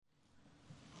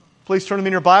Please turn them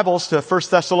in your Bibles to 1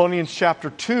 Thessalonians chapter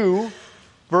 2,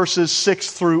 verses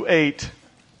 6 through 8.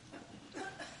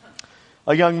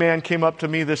 A young man came up to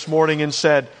me this morning and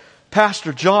said,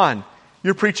 "Pastor John,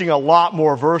 you're preaching a lot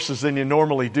more verses than you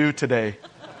normally do today."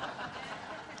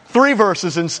 3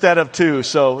 verses instead of 2,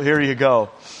 so here you go.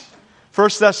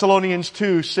 1 Thessalonians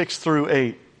 2, 6 through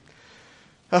 8.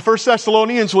 1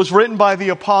 Thessalonians was written by the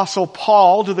Apostle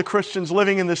Paul to the Christians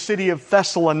living in the city of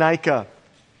Thessalonica.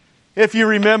 If you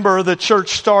remember, the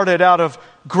church started out of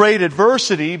great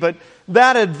adversity, but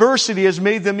that adversity has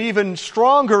made them even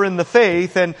stronger in the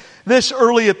faith, and this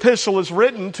early epistle is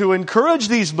written to encourage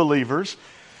these believers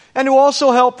and to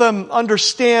also help them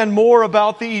understand more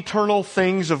about the eternal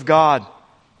things of God.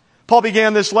 Paul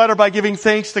began this letter by giving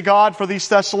thanks to God for these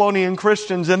Thessalonian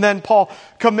Christians, and then Paul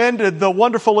commended the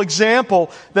wonderful example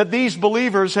that these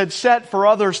believers had set for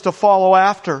others to follow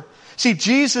after. See,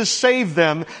 Jesus saved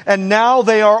them, and now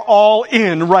they are all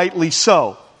in, rightly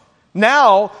so.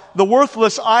 Now, the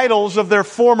worthless idols of their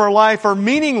former life are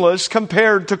meaningless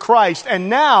compared to Christ, and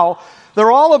now they're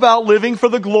all about living for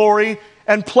the glory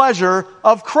and pleasure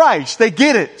of Christ. They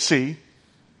get it, see?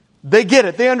 They get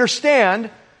it. They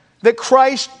understand that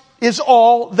Christ is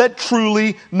all that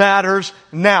truly matters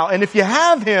now. And if you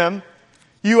have Him,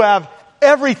 you have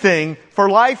everything for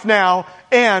life now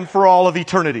and for all of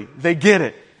eternity. They get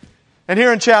it. And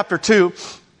here in chapter 2,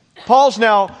 Paul's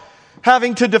now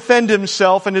having to defend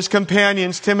himself and his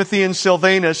companions, Timothy and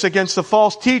Silvanus, against the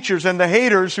false teachers and the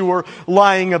haters who were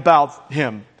lying about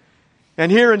him.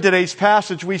 And here in today's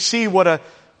passage, we see what a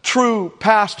true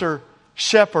pastor,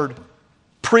 shepherd,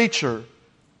 preacher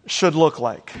should look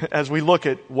like as we look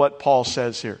at what Paul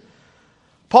says here.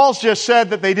 Paul's just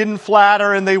said that they didn't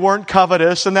flatter and they weren't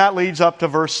covetous, and that leads up to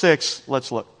verse 6.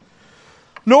 Let's look.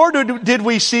 "Nor did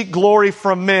we seek glory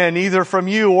from men, either from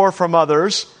you or from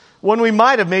others, when we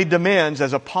might have made demands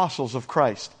as apostles of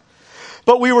Christ.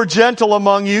 But we were gentle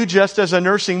among you, just as a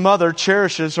nursing mother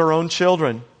cherishes her own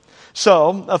children.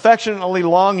 So, affectionately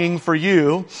longing for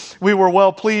you, we were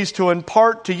well pleased to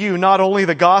impart to you not only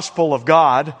the gospel of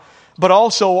God, but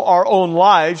also our own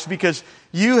lives, because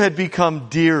you had become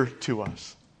dear to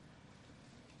us."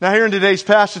 Now here in today's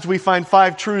passage we find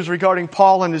 5 truths regarding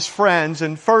Paul and his friends.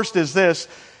 And first is this.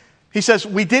 He says,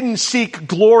 we didn't seek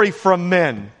glory from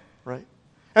men. Right?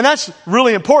 And that's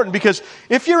really important, because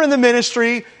if you're in the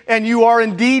ministry and you are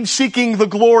indeed seeking the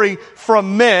glory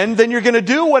from men, then you're going to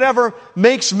do whatever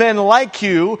makes men like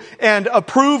you and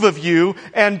approve of you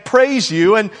and praise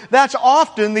you. And that's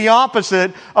often the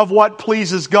opposite of what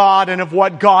pleases God and of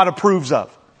what God approves of.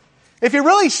 If you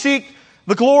really seek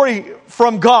the glory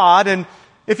from God, and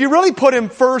if you really put Him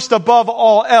first above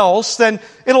all else, then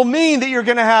it'll mean that you're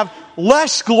going to have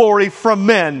less glory from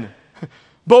men,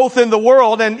 both in the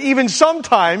world and even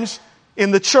sometimes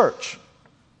in the church.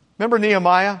 Remember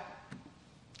Nehemiah?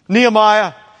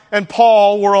 Nehemiah and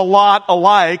Paul were a lot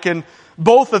alike, and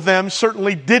both of them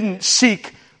certainly didn't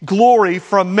seek glory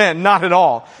from men, not at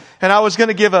all. And I was going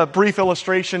to give a brief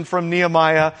illustration from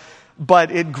Nehemiah,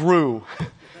 but it grew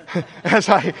as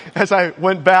I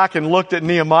went back and looked at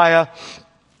Nehemiah.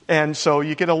 And so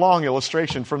you get a long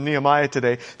illustration from Nehemiah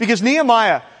today, because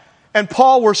Nehemiah and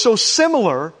Paul were so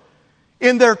similar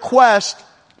in their quest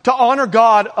to honor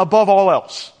God above all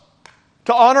else,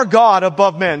 to honor God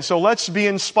above men. So let's be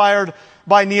inspired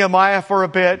by Nehemiah for a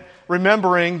bit,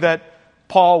 remembering that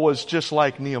Paul was just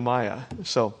like Nehemiah.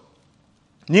 So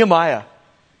Nehemiah,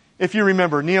 if you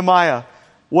remember, Nehemiah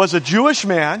was a Jewish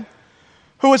man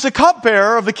who was a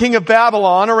cupbearer of the king of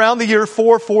Babylon around the year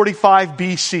 445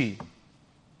 BC.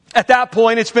 At that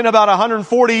point, it's been about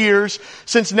 140 years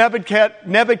since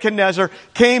Nebuchadnezzar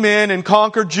came in and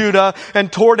conquered Judah and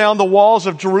tore down the walls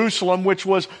of Jerusalem, which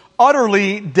was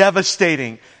utterly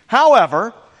devastating.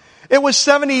 However, it was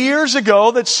 70 years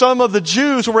ago that some of the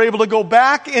Jews were able to go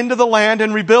back into the land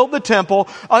and rebuild the temple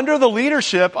under the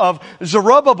leadership of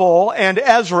Zerubbabel and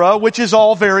Ezra, which is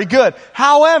all very good.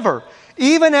 However,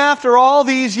 even after all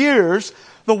these years,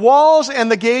 the walls and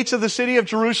the gates of the city of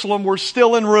Jerusalem were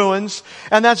still in ruins,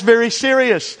 and that's very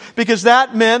serious, because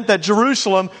that meant that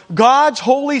Jerusalem, God's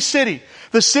holy city,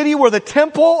 the city where the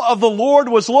temple of the Lord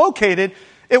was located,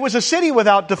 it was a city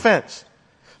without defense.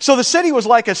 So the city was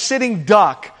like a sitting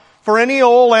duck for any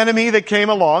old enemy that came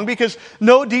along, because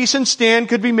no decent stand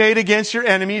could be made against your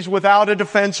enemies without a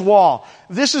defense wall.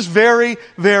 This is very,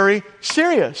 very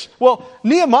serious. Well,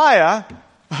 Nehemiah,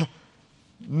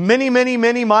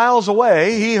 many miles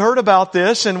away, he heard about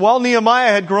this, and while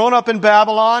Nehemiah had grown up in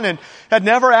Babylon and had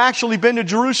never actually been to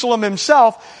Jerusalem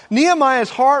himself, Nehemiah's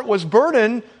heart was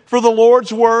burdened for the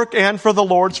Lord's work and for the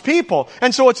Lord's people.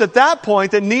 And so it's at that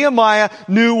point that Nehemiah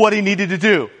knew what he needed to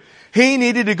do. He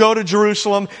needed to go to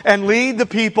Jerusalem and lead the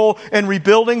people in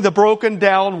rebuilding the broken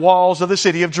down walls of the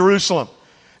city of Jerusalem.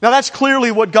 Now that's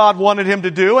clearly what God wanted him to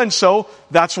do, and so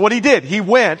that's what he did. He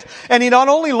went, and he not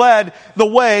only led the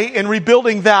way in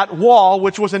rebuilding that wall,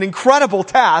 which was an incredible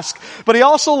task, but he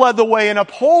also led the way in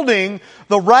upholding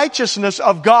the righteousness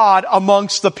of God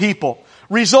amongst the people.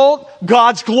 Result,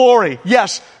 God's glory.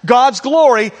 Yes, God's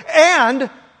glory and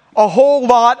a whole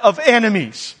lot of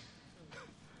enemies.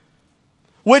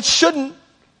 Which shouldn't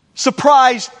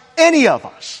surprise any of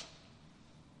us.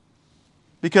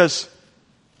 Because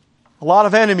a lot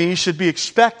of enemies should be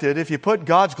expected if you put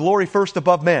God's glory first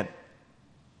above men.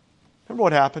 Remember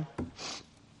what happened?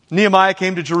 Nehemiah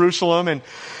came to Jerusalem and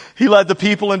he led the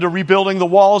people into rebuilding the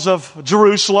walls of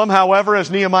Jerusalem. However,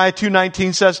 as Nehemiah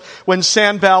 2:19 says, when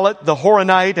Sanballat the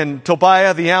Horonite and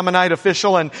Tobiah the Ammonite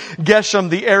official and Geshem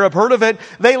the Arab heard of it,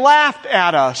 they laughed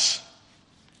at us.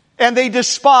 And they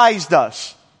despised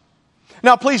us.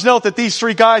 Now please note that these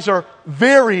three guys are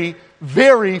very,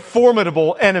 very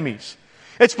formidable enemies.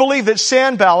 It's believed that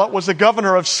Sanballat was the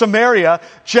governor of Samaria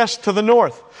just to the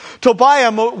north.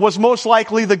 Tobiah was most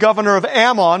likely the governor of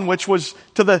Ammon, which was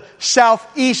to the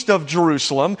southeast of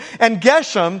Jerusalem. And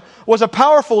Geshem was a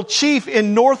powerful chief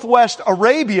in northwest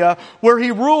Arabia, where he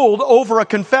ruled over a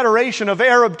confederation of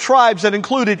Arab tribes that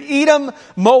included Edom,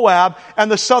 Moab,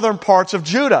 and the southern parts of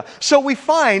Judah. So we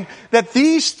find that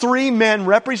these three men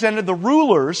represented the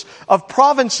rulers of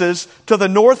provinces to the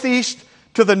northeast,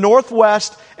 to the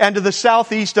northwest, and to the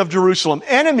southeast of Jerusalem.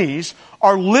 Enemies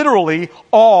are literally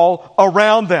all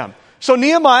around them. So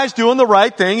Nehemiah's doing the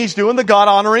right thing. He's doing the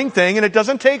God-honoring thing, and it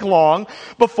doesn't take long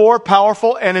before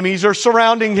powerful enemies are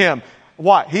surrounding him.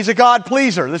 Why? He's a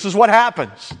God-pleaser. This is what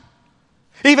happens.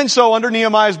 Even so, under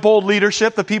Nehemiah's bold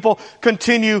leadership, the people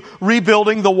continue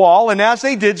rebuilding the wall, and as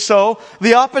they did so,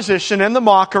 the opposition and the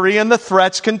mockery and the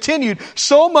threats continued.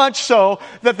 So much so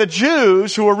that the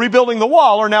Jews who are rebuilding the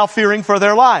wall are now fearing for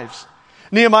their lives.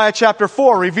 Nehemiah chapter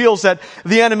 4 reveals that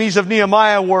the enemies of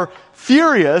Nehemiah were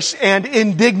furious and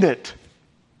indignant.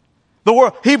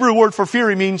 The Hebrew word for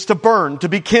fury means to burn, to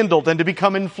be kindled, and to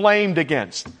become inflamed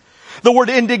against. The word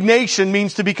indignation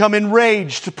means to become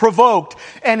enraged, provoked,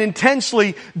 and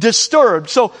intensely disturbed.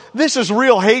 So this is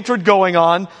real hatred going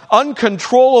on,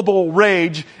 uncontrollable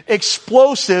rage,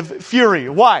 explosive fury.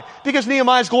 Why? Because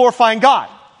Nehemiah is glorifying God.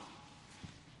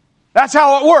 That's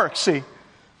how it works, see.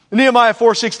 Nehemiah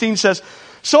 4:16 says,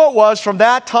 so it was from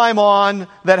that time on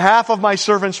that half of my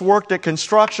servants worked at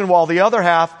construction while the other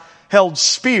half held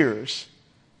spears,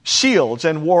 shields,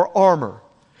 and wore armor.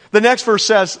 The next verse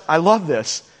says, I love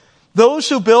this. Those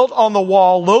who built on the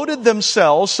wall loaded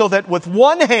themselves so that with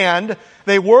one hand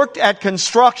they worked at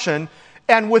construction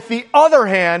and with the other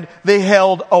hand they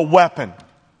held a weapon.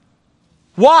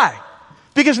 Why?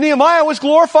 Because Nehemiah was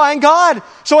glorifying God.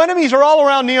 So enemies are all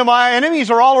around Nehemiah. Enemies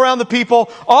are all around the people,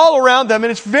 all around them.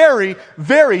 And it's very,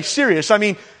 very serious. I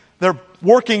mean, they're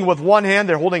working with one hand,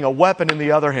 they're holding a weapon in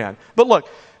the other hand. But look,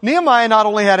 Nehemiah not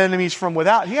only had enemies from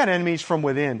without, he had enemies from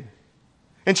within.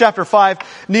 In chapter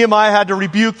 5, Nehemiah had to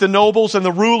rebuke the nobles and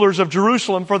the rulers of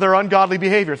Jerusalem for their ungodly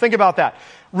behavior. Think about that.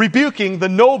 Rebuking the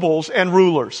nobles and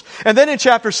rulers. And then in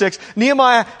chapter 6,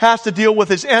 Nehemiah has to deal with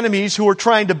his enemies who are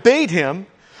trying to bait him,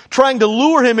 trying to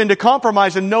lure him into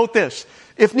compromise. And note this,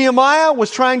 if Nehemiah was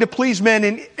trying to please men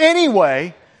in any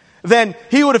way, then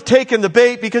he would have taken the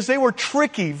bait because they were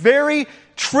tricky, very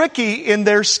tricky in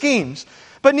their schemes.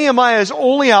 But Nehemiah is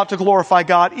only out to glorify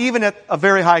God, even at a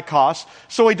very high cost,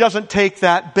 so he doesn't take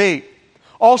that bait.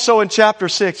 Also in chapter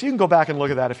 6, you can go back and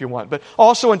look at that if you want, but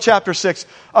also in chapter 6,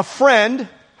 a friend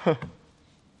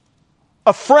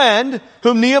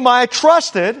whom Nehemiah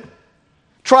trusted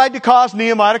tried to cause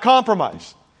Nehemiah to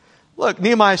compromise. Look,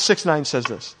 Nehemiah 6:9 says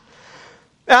this.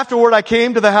 Afterward I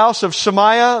came to the house of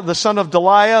Shemaiah, the son of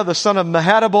Delaiah, the son of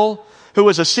Mehetabel, who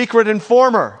was a secret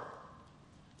informer.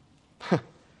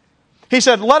 He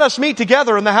said, let us meet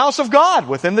together in the house of God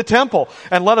within the temple,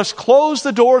 and let us close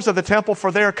the doors of the temple,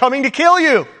 for they are coming to kill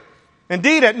you.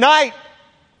 Indeed, at night,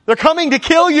 they're coming to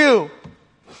kill you.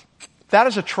 That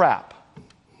is a trap.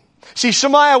 See,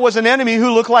 Shemaiah was an enemy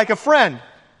who looked like a friend.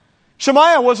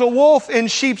 Shemaiah was a wolf in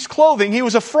sheep's clothing. He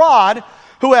was a fraud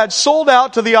who had sold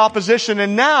out to the opposition,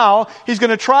 and now he's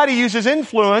going to try to use his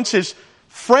influence, his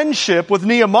friendship with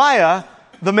Nehemiah,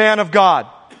 the man of God.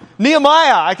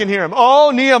 Nehemiah, I can hear him. Oh,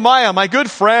 Nehemiah, my good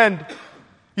friend,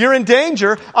 you're in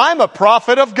danger. I'm a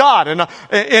prophet of God. And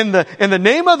in the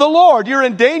name of the Lord, you're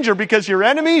in danger because your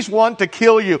enemies want to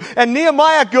kill you. And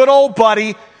Nehemiah, good old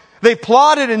buddy, they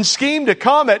plotted and schemed to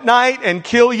come at night and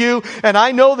kill you. And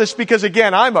I know this because,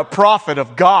 again, I'm a prophet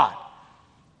of God.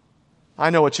 I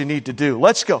know what you need to do.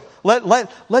 Let's go.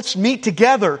 Let's meet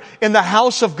together in the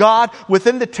house of God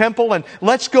within the temple, and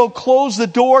let's go close the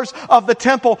doors of the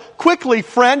temple quickly,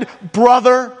 friend,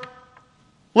 brother.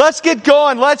 Let's get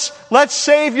going. Let's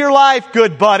save your life,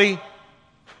 good buddy.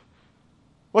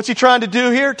 What's he trying to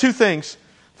do here? Two things.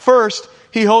 First,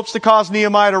 he hopes to cause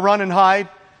Nehemiah to run and hide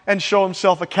and show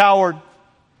himself a coward.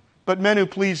 But men who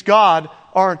please God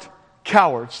aren't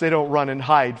cowards. They don't run and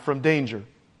hide from danger.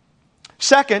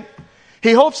 Second,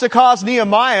 he hopes to cause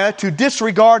Nehemiah to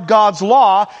disregard God's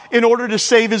law in order to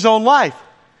save his own life.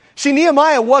 See,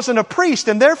 Nehemiah wasn't a priest,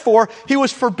 and therefore he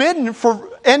was forbidden for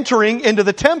entering into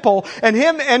the temple, and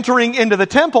him entering into the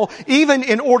temple, even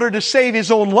in order to save his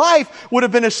own life, would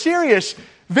have been a serious,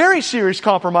 very serious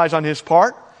compromise on his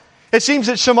part. It seems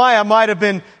that Shemaiah might have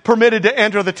been permitted to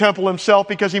enter the temple himself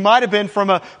because he might have been from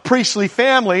a priestly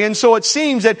family. And so it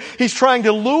seems that he's trying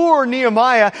to lure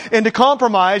Nehemiah into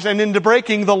compromise and into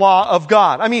breaking the law of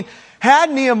God. I mean,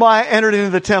 had Nehemiah entered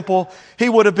into the temple, he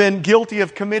would have been guilty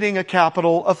of committing a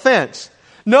capital offense.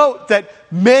 Note that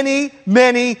many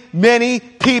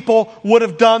people would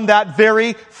have done that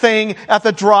very thing at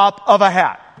the drop of a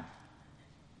hat.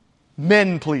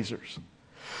 Men pleasers.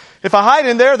 If I hide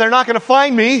in there, they're not going to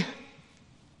find me.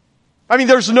 I mean,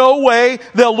 there's no way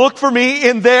they'll look for me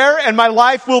in there and my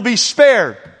life will be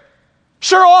spared.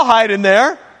 Sure, I'll hide in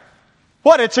there.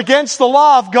 What, it's against the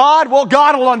law of God? Well,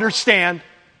 God will understand.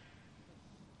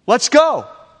 Let's go.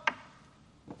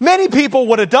 Many people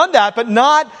would have done that, but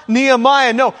not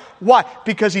Nehemiah. No. Why?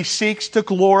 Because he seeks to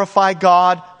glorify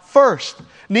God first.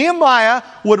 Nehemiah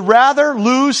would rather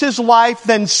lose his life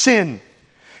than sin.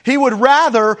 He would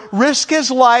rather risk his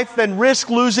life than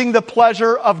risk losing the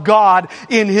pleasure of God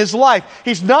in his life.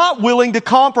 He's not willing to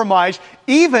compromise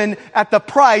even at the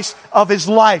price of his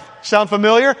life. Sound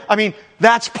familiar? I mean,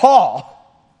 that's Paul.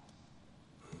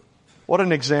 What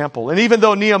an example. And even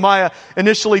though Nehemiah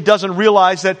initially doesn't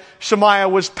realize that Shemaiah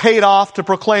was paid off to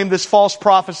proclaim this false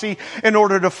prophecy in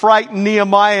order to frighten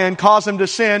Nehemiah and cause him to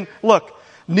sin, look,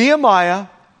 Nehemiah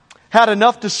had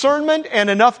enough discernment and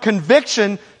enough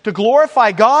conviction to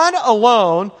glorify God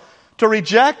alone, to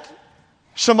reject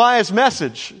Shemaiah's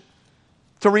message,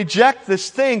 to reject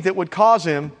this thing that would cause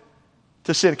him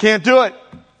to sin. Can't do it.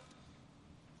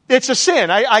 It's a sin.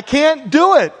 I can't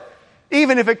do it,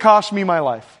 even if it costs me my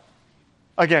life.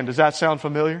 Again, does that sound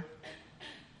familiar?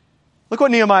 Look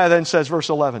what Nehemiah then says, verse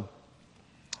 11.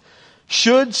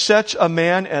 Should such a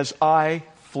man as I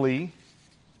flee?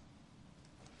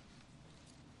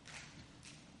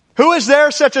 Who is there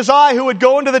such as I who would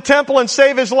go into the temple and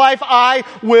save his life? I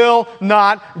will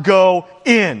not go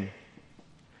in.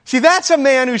 See, that's a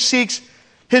man who seeks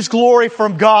his glory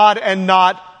from God and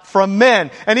not from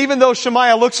men. And even though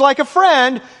Shemaiah looks like a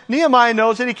friend, Nehemiah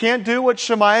knows that he can't do what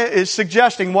Shemaiah is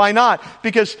suggesting. Why not?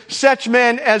 Because such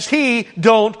men as he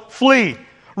don't flee.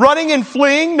 Running and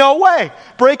fleeing? No way.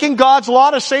 Breaking God's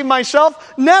law to save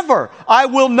myself? Never. I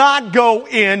will not go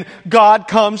in. God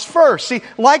comes first. See,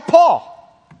 like Paul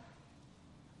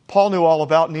knew all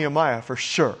about Nehemiah for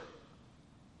sure.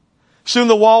 Soon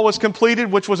the wall was completed,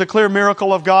 which was a clear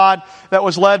miracle of God that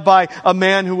was led by a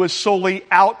man who was solely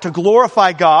out to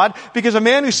glorify God, because a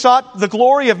man who sought the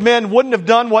glory of men wouldn't have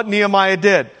done what Nehemiah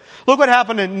did. Look what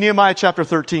happened in Nehemiah chapter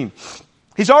 13.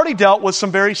 He's already dealt with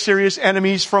some very serious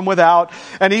enemies from without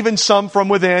and even some from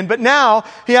within, but now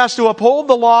he has to uphold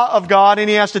the law of God and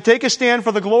he has to take a stand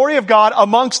for the glory of God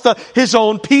amongst his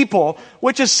own people,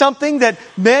 which is something that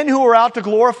men who are out to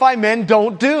glorify men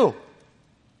don't do.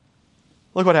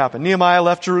 Look what happened. Nehemiah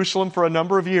left Jerusalem for a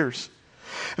number of years.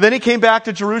 Then he came back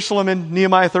to Jerusalem in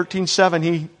Nehemiah 13:7.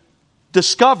 He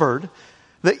discovered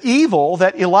the evil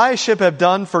that Eliashib had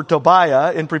done for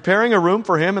Tobiah in preparing a room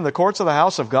for him in the courts of the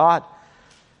house of God.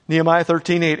 Nehemiah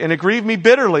 13:8. And it grieved me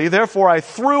bitterly, therefore I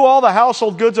threw all the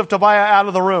household goods of Tobiah out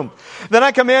of the room. Then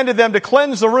I commanded them to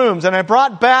cleanse the rooms, and I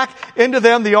brought back into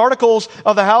them the articles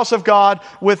of the house of God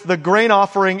with the grain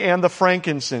offering and the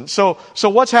frankincense. So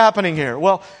what's happening here?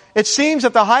 Well, it seems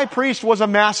that the high priest was a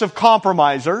massive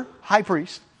compromiser, high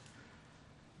priest.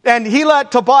 And he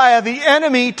let Tobiah, the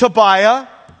enemy Tobiah,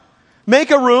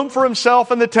 make a room for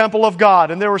himself in the temple of God.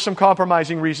 And there were some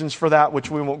compromising reasons for that, which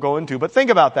we won't go into. But think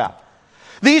about that.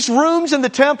 These rooms in the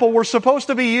temple were supposed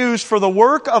to be used for the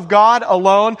work of God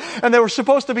alone, and they were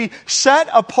supposed to be set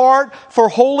apart for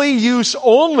holy use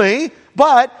only,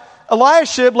 but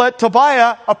Eliashib let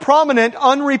Tobiah, a prominent,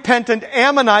 unrepentant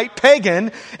Ammonite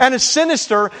pagan and a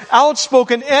sinister,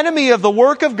 outspoken enemy of the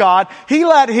work of God, he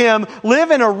let him live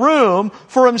in a room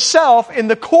for himself in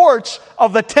the courts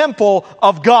of the temple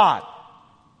of God.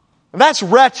 And that's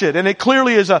wretched, and it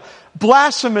clearly is a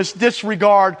blasphemous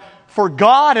disregard for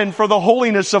God and for the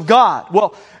holiness of God.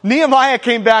 Well, Nehemiah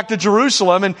came back to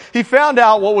Jerusalem and he found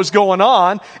out what was going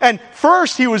on. And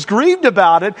first he was grieved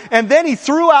about it, and then he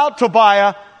threw out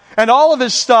Tobiah and all of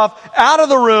his stuff out of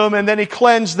the room, and then he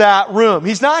cleansed that room.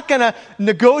 He's not going to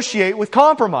negotiate with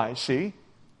compromise, see?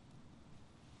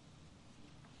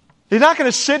 He's not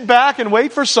going to sit back and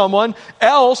wait for someone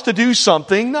else to do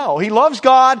something. No, he loves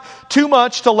God too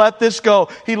much to let this go.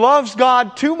 He loves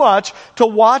God too much to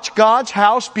watch God's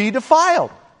house be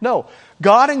defiled. No,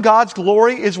 God and God's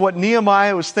glory is what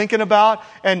Nehemiah was thinking about,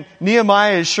 and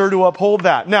Nehemiah is sure to uphold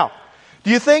that. Now,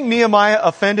 do you think Nehemiah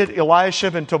offended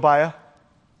Eliashib and Tobiah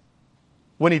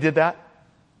when he did that?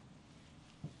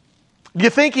 Do you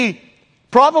think he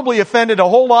probably offended a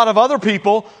whole lot of other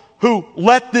people who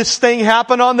let this thing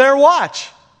happen on their watch?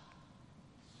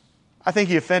 I think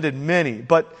he offended many.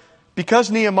 But because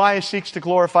Nehemiah seeks to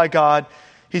glorify God,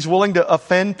 he's willing to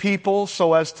offend people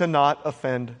so as to not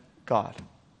offend God.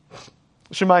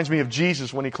 This reminds me of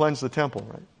Jesus when he cleansed the temple,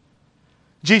 right?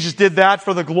 Jesus did that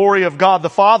for the glory of God the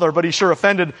Father, but he sure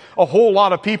offended a whole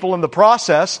lot of people in the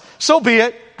process. So be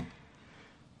it.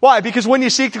 Why? Because when you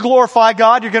seek to glorify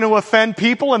God, you're going to offend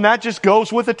people, and that just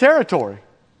goes with the territory.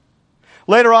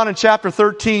 Later on in chapter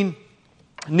 13,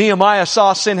 Nehemiah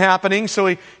saw sin happening, so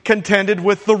he contended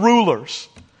with the rulers.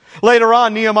 Later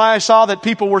on, Nehemiah saw that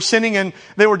people were sinning and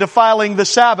they were defiling the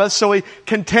Sabbath, so he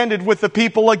contended with the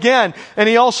people again. And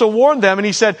he also warned them, and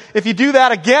he said, if you do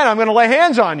that again, I'm going to lay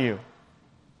hands on you.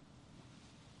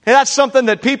 And that's something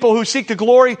that people who seek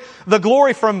to the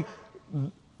glory from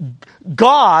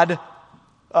God,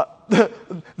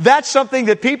 that's something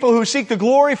that people who seek the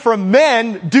glory from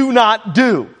men do not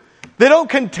do. They don't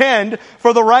contend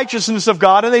for the righteousness of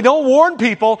God, and they don't warn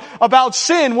people about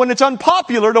sin when it's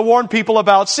unpopular to warn people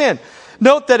about sin.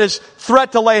 Note that his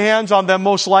threat to lay hands on them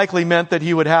most likely meant that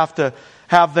he would have to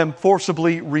have them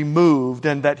forcibly removed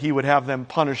and that he would have them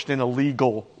punished in a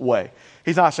legal way.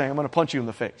 He's not saying, I'm going to punch you in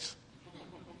the face.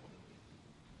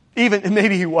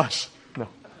 Maybe he was. No.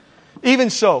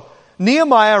 Even so,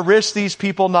 Nehemiah risked these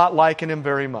people not liking him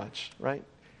very much, right?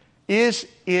 Is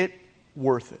it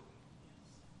worth it?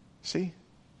 See?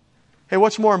 Hey,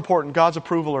 what's more important, God's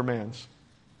approval or man's?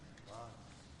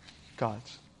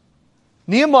 God's.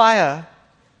 Nehemiah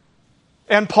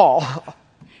and Paul,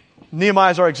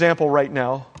 Nehemiah is our example right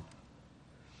now.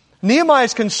 Nehemiah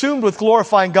is consumed with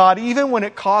glorifying God even when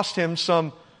it cost him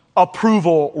some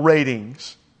approval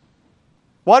ratings.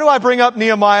 Why do I bring up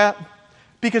Nehemiah?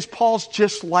 Because Paul's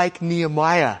just like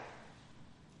Nehemiah.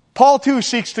 Paul too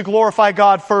seeks to glorify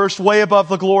God first, way above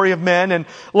the glory of men. And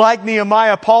like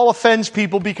Nehemiah, Paul offends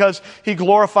people because he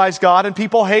glorifies God. And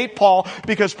people hate Paul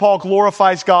because Paul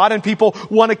glorifies God. And people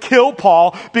want to kill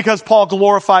Paul because Paul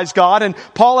glorifies God. And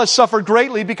Paul has suffered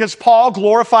greatly because Paul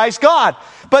glorifies God.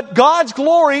 But God's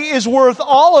glory is worth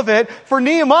all of it for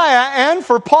Nehemiah and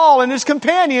for Paul and his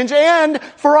companions and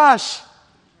for us.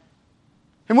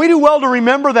 And we do well to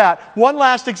remember that. One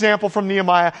last example from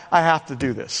Nehemiah. I have to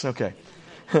do this. Okay.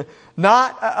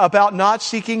 Not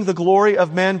seeking the glory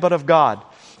of men, but of God.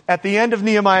 At the end of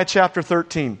Nehemiah chapter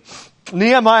 13,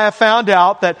 Nehemiah found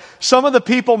out that some of the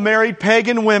people married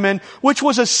pagan women, which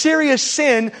was a serious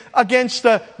sin against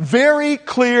the very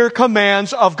clear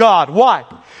commands of God. Why?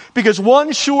 Because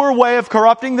one sure way of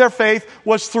corrupting their faith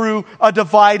was through a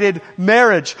divided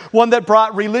marriage, one that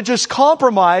brought religious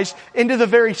compromise into the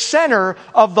very center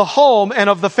of the home and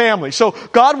of the family. So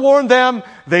God warned them,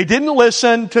 they didn't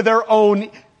listen to their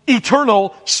own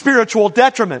eternal spiritual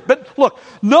detriment. But look,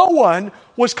 no one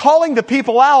was calling the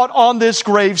people out on this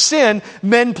grave sin,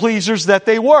 men pleasers that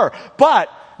they were. But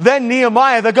then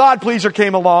Nehemiah, the God pleaser,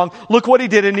 came along. Look what he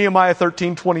did in Nehemiah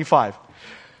 13:25.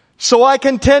 So I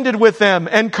contended with them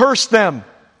and cursed them,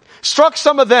 struck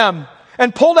some of them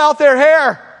and pulled out their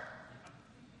hair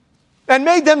and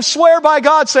made them swear by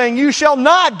God, saying, you shall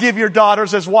not give your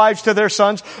daughters as wives to their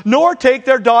sons, nor take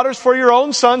their daughters for your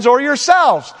own sons or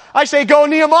yourselves. I say, go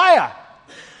Nehemiah.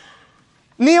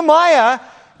 Nehemiah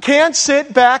can't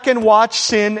sit back and watch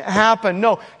sin happen.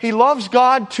 No, he loves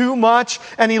God too much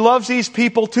and he loves these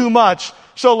people too much.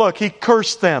 So look, he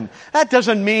cursed them. That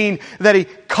doesn't mean that he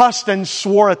cussed and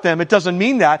swore at them. It doesn't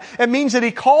mean that. It means that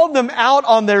he called them out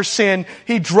on their sin.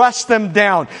 He dressed them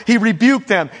down. He rebuked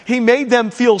them. He made them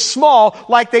feel small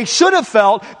like they should have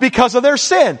felt because of their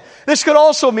sin. This could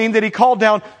also mean that he called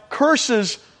down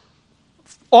curses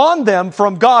on them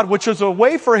from God, which was a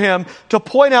way for him to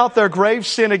point out their grave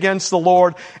sin against the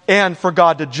Lord and for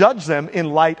God to judge them in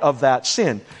light of that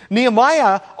sin.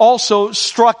 Nehemiah also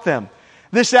struck them.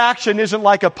 This action isn't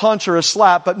like a punch or a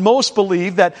slap, but most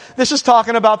believe that this is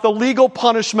talking about the legal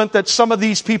punishment that some of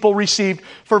these people received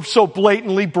for so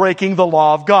blatantly breaking the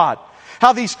law of God.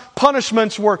 How these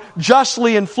punishments were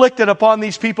justly inflicted upon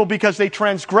these people because they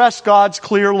transgressed God's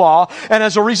clear law. And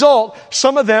as a result,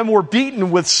 some of them were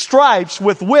beaten with stripes,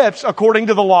 with whips, according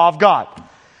to the law of God.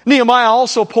 Nehemiah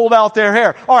also pulled out their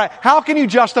hair. All right, how can you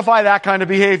justify that kind of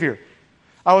behavior?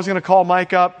 I was going to call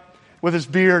Mike up with his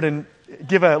beard and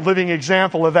give a living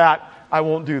example of that. I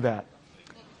won't do that.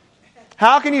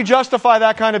 How can you justify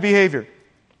that kind of behavior?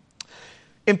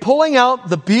 In pulling out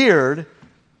the beard,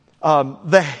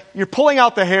 you're pulling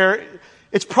out the hair.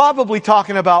 It's probably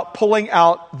talking about pulling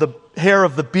out the hair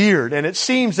of the beard. And it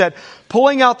seems that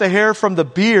pulling out the hair from the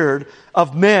beard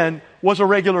of men was a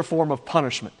regular form of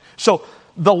punishment. So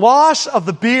the loss of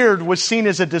the beard was seen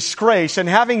as a disgrace, and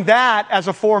having that as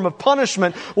a form of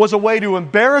punishment was a way to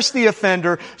embarrass the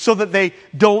offender so that they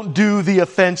don't do the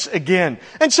offense again.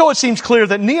 And so it seems clear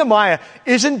that Nehemiah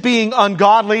isn't being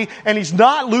ungodly, and he's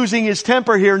not losing his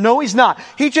temper here. No, he's not.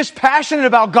 He's just passionate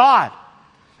about God.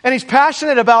 And he's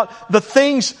passionate about the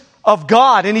things of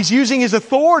God, and he's using his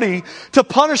authority to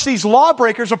punish these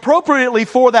lawbreakers appropriately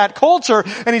for that culture,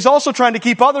 and he's also trying to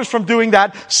keep others from doing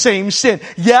that same sin.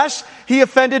 Yes, he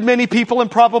offended many people and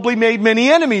probably made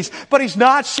many enemies, but he's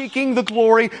not seeking the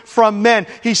glory from men.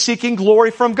 He's seeking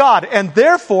glory from God, and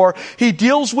therefore he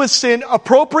deals with sin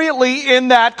appropriately in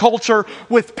that culture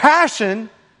with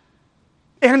passion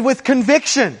and with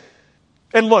conviction.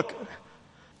 And look,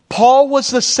 Paul was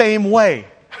the same way.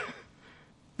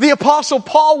 The Apostle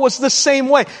Paul was the same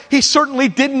way. He certainly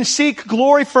didn't seek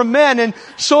glory from men, and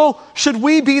so should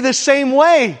we be the same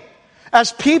way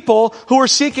as people who are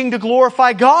seeking to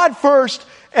glorify God first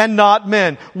and not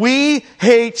men. We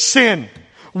hate sin.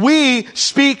 We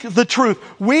speak the truth.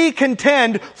 We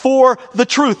contend for the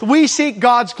truth. We seek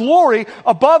God's glory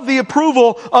above the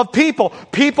approval of people.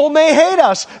 People may hate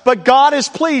us, but God is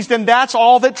pleased, and that's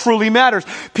all that truly matters.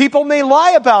 People may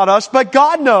lie about us, but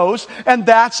God knows, and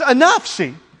that's enough,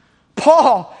 see.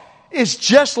 Paul is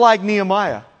just like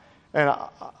Nehemiah. And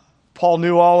Paul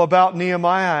knew all about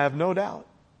Nehemiah, I have no doubt.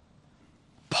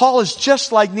 Paul is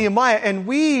just like Nehemiah, and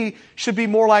we should be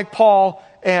more like Paul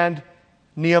and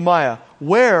Nehemiah.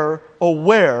 Where, oh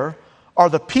where, are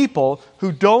the people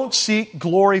who don't seek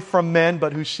glory from men,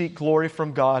 but who seek glory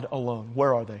from God alone?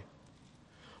 Where are they?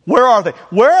 Where are they?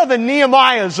 Where are the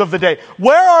Nehemiahs of the day?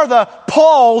 Where are the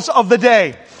Pauls of the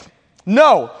day?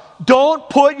 No. Don't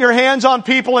put your hands on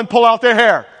people and pull out their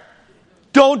hair.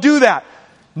 Don't do that.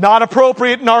 Not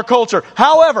appropriate in our culture.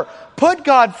 However, put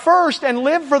God first and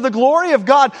live for the glory of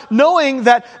God, knowing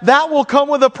that that will come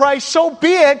with a price. So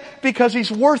be it, because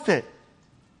He's worth it.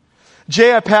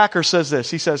 J.I. Packer says this.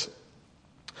 He says,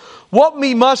 what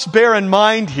we must bear in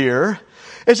mind here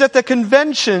is that the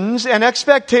conventions and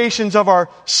expectations of our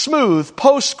smooth,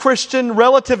 post-Christian,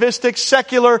 relativistic,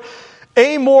 secular,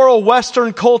 amoral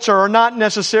Western culture are not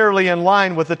necessarily in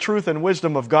line with the truth and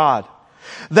wisdom of God.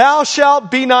 Thou shalt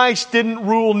be nice didn't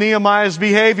rule Nehemiah's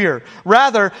behavior.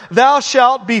 Rather, thou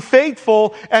shalt be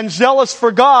faithful and zealous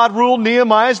for God ruled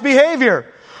Nehemiah's behavior.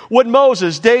 Would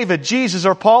Moses, David, Jesus,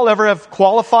 or Paul ever have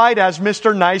qualified as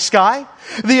Mr. Nice Guy?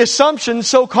 The assumption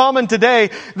so common today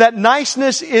that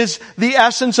niceness is the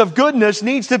essence of goodness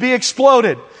needs to be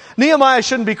exploded. Nehemiah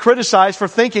shouldn't be criticized for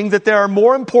thinking that there are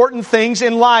more important things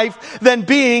in life than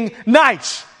being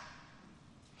nice.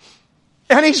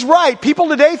 And he's right. People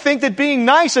today think that being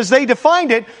nice, as they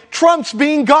defined it, trumps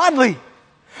being godly.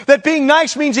 That being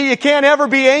nice means that you can't ever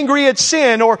be angry at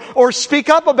sin or speak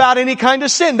up about any kind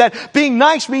of sin. That being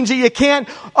nice means that you can't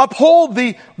uphold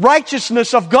the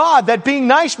righteousness of God. That being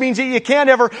nice means that you can't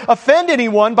ever offend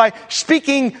anyone by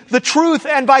speaking the truth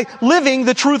and by living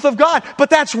the truth of God. But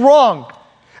that's wrong.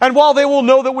 And while they will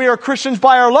know that we are Christians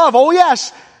by our love, oh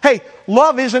yes, hey,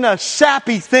 love isn't a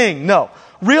sappy thing, no.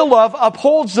 Real love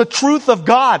upholds the truth of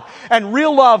God, and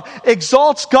real love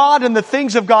exalts God and the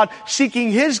things of God,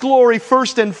 seeking His glory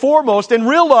first and foremost, and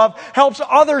real love helps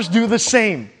others do the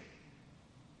same.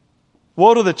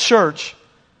 Woe to the church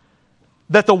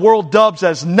that the world dubs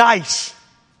as nice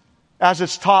as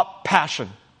its top passion.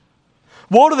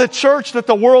 Woe to the church that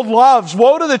the world loves.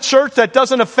 Woe to the church that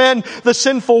doesn't offend the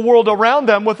sinful world around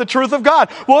them with the truth of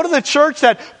God. Woe to the church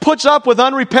that puts up with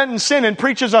unrepentant sin and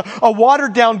preaches a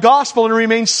watered-down gospel and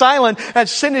remains silent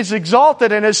as sin is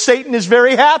exalted and as Satan is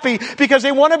very happy because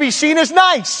they want to be seen as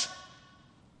nice.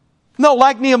 No,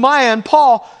 like Nehemiah and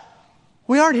Paul,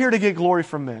 we aren't here to get glory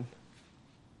from men.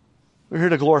 We're here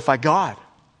to glorify God.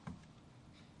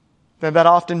 And that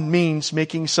often means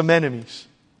making some enemies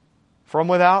from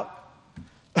without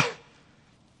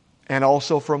and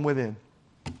also from within.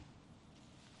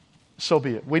 so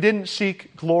be it. We didn't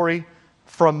seek glory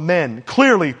from men.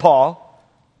 Clearly, Paul.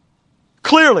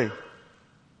 Clearly.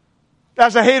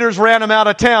 As the haters ran him out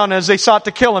of town, as they sought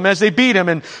to kill him, as they beat him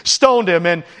and stoned him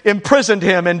and imprisoned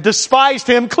him and despised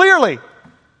him, clearly.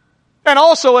 And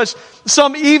also as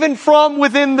some even from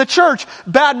within the church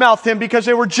badmouthed him because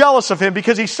they were jealous of him,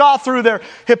 because he saw through their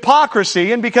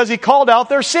hypocrisy and because he called out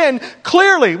their sin.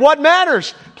 Clearly, what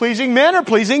matters? Pleasing men or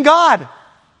pleasing God?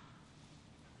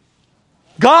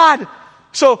 God.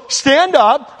 So stand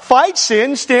up, fight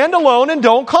sin, stand alone, and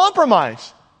don't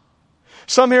compromise.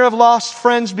 Some here have lost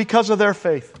friends because of their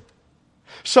faith.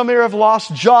 Some here have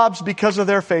lost jobs because of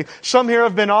their faith. Some here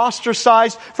have been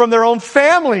ostracized from their own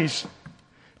families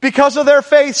because of their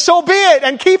faith. So be it,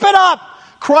 and keep it up.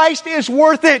 Christ is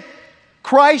worth it.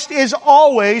 Christ is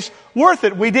always worth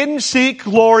it. We didn't seek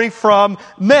glory from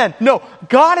men. No,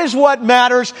 God is what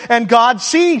matters, and God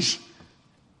sees.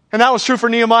 And that was true for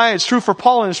Nehemiah. It's true for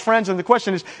Paul and his friends. And the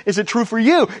question is it true for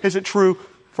you? Is it true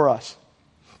for us?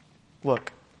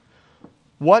 Look,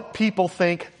 what people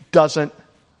think doesn't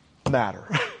matter.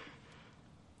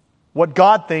 What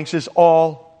God thinks is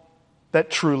all that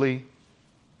truly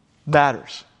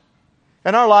matters.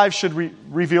 And our lives should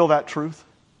reveal that truth.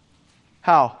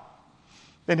 How?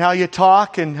 In how you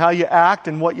talk and how you act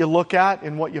and what you look at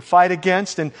and what you fight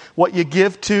against and what you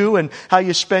give to and how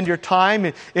you spend your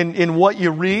time in what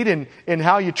you read and in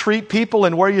how you treat people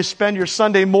and where you spend your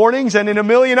Sunday mornings and in a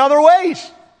million other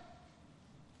ways.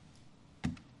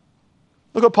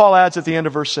 Look what Paul adds at the end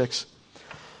of verse 6.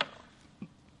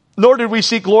 Nor did we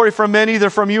seek glory from men, either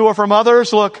from you or from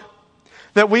others. Look,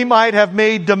 that we might have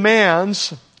made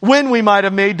demands, when we might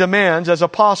have made demands as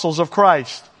apostles of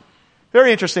Christ.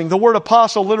 Very interesting. The word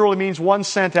apostle literally means one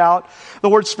sent out. The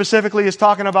word specifically is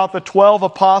talking about the 12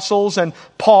 apostles and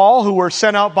Paul, who were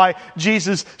sent out by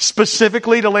Jesus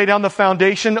specifically to lay down the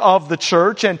foundation of the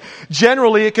church. And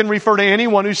generally it can refer to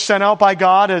anyone who's sent out by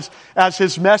God as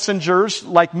His messengers,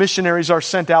 like missionaries are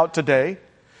sent out today.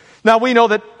 Now we know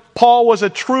that Paul was a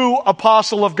true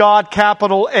apostle of God,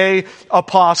 capital A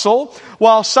apostle,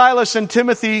 while Silas and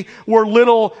Timothy were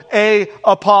little a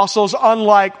apostles,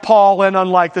 unlike Paul and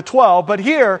unlike the 12. But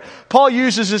here, Paul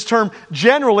uses this term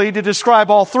generally to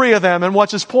describe all three of them. And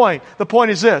what's his point? The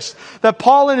point is this, that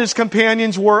Paul and his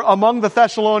companions were among the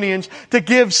Thessalonians to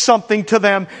give something to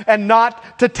them and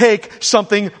not to take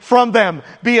something from them,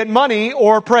 be it money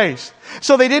or praise.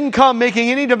 So they didn't come making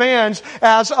any demands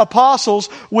as apostles,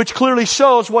 which clearly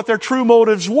shows what their true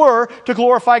motives were, to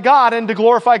glorify God and to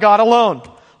glorify God alone.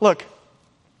 Look,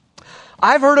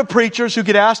 I've heard of preachers who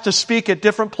get asked to speak at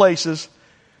different places,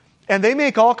 and they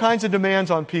make all kinds of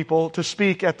demands on people to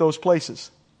speak at those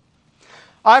places.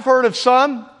 I've heard of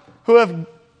some who have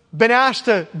been asked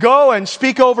to go and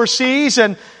speak overseas,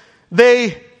 and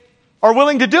they are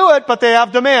willing to do it, but they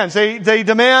have demands. They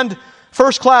demand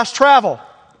first-class travel.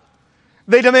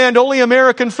 They demand only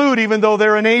American food, even though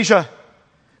they're in Asia.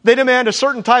 They demand a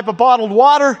certain type of bottled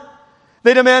water.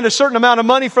 They demand a certain amount of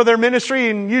money for their ministry,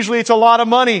 and usually it's a lot of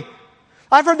money.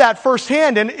 I've heard that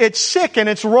firsthand, and it's sick and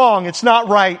it's wrong. It's not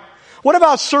right. What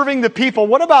about serving the people?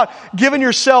 What about giving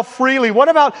yourself freely? What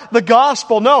about the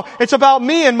gospel? No, it's about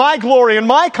me and my glory and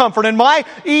my comfort and my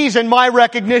ease and my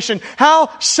recognition.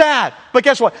 How sad. But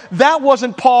guess what? That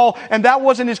wasn't Paul, and that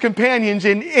wasn't his companions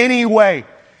in any way.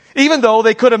 Even though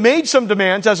they could have made some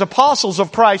demands as apostles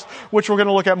of Christ, which we're going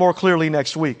to look at more clearly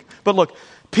next week. But look,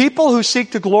 people who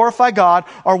seek to glorify God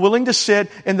are willing to sit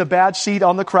in the bad seat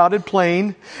on the crowded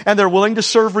plane, and they're willing to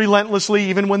serve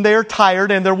relentlessly even when they are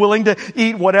tired, and they're willing to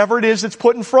eat whatever it is that's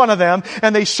put in front of them,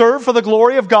 and they serve for the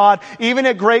glory of God, even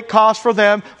at great cost for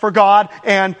them, for God,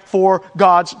 and for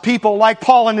God's people, like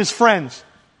Paul and his friends.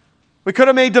 We could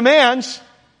have made demands,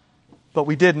 but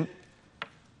we didn't,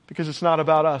 because it's not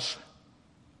about us.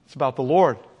 It's about the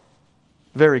Lord.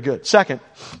 Very good. Second,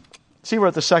 see, we're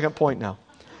at the second point now.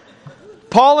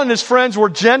 Paul and his friends were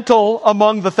gentle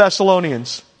among the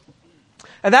Thessalonians.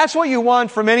 And that's what you want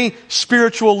from any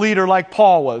spiritual leader like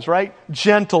Paul was, right?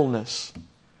 Gentleness.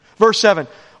 Verse 7,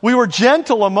 we were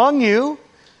gentle among you,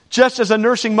 just as a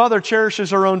nursing mother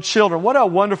cherishes her own children. What a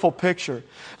wonderful picture.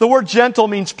 The word gentle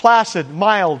means placid,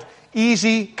 mild,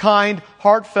 easy, kind,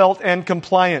 heartfelt, and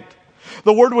compliant.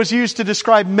 The word was used to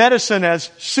describe medicine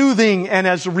as soothing and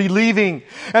as relieving.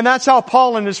 And that's how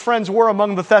Paul and his friends were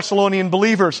among the Thessalonian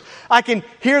believers. I can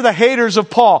hear the haters of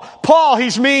Paul. Paul,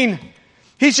 he's mean.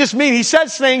 He's just mean. He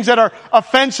says things that are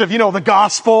offensive. You know, the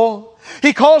gospel.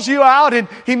 He calls you out and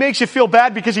he makes you feel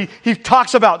bad because he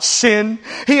talks about sin.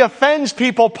 He offends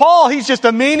people. Paul, he's just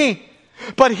a meanie.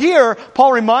 But here,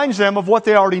 Paul reminds them of what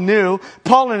they already knew.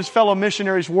 Paul and his fellow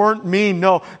missionaries weren't mean.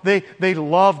 No, they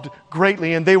loved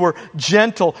greatly and they were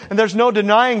gentle. And there's no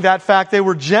denying that fact. They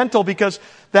were gentle because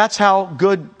that's how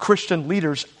good Christian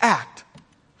leaders act.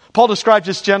 Paul describes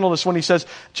this gentleness when he says,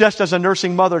 just as a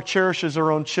nursing mother cherishes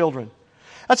her own children.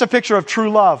 That's a picture of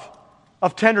true love,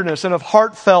 of tenderness, and of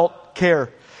heartfelt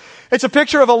care. It's a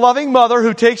picture of a loving mother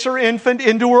who takes her infant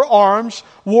into her arms,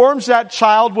 warms that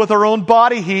child with her own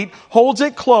body heat, holds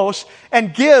it close,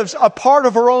 and gives a part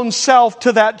of her own self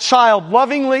to that child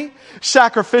lovingly,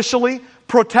 sacrificially,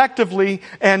 protectively,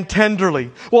 and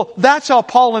tenderly. Well, that's how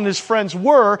Paul and his friends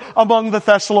were among the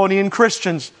Thessalonian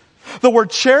Christians. The word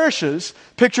cherishes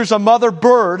pictures a mother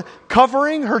bird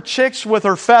covering her chicks with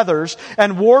her feathers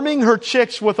and warming her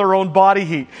chicks with her own body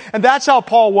heat. And that's how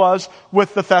Paul was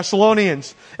with the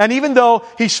Thessalonians. And even though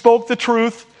he spoke the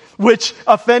truth, which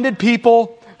offended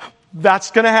people,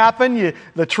 that's going to happen.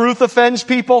 The truth offends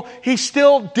people. He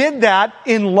still did that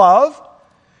in love.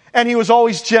 And he was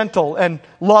always gentle and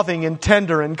loving and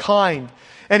tender and kind.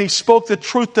 And he spoke the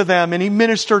truth to them and he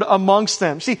ministered amongst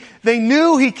them. See, they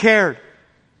knew he cared.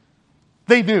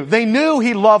 They knew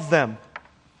he loved them.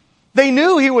 They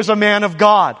knew he was a man of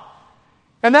God.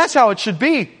 And that's how it should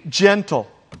be, gentle.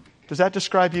 Does that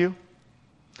describe you?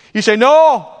 You say,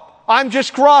 no, I'm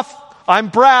just gruff. I'm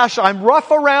brash. I'm rough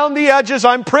around the edges.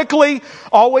 I'm prickly.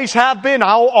 Always have been.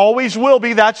 I'll always will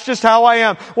be. That's just how I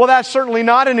am. Well, that's certainly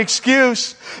not an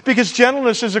excuse, because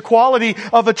gentleness is a quality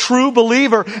of a true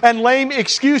believer, and lame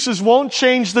excuses won't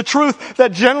change the truth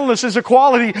that gentleness is a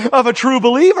quality of a true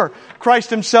believer. Christ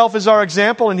himself is our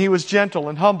example, and he was gentle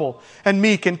and humble and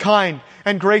meek and kind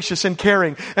and gracious and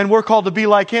caring. And we're called to be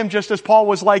like him just as Paul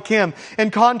was like him, in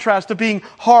contrast to being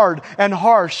hard and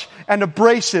harsh and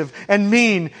abrasive and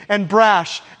mean and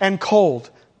brash and cold.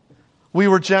 We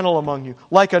were gentle among you,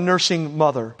 like a nursing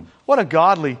mother. What a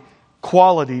godly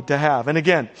quality to have. And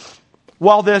again,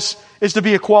 while this is to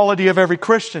be a quality of every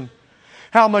Christian,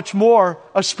 how much more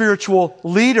a spiritual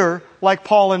leader like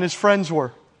Paul and his friends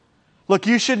were. Look,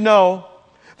 you should know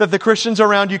that the Christians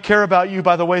around you care about you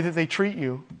by the way that they treat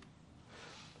you.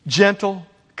 Gentle,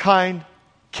 kind,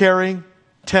 caring,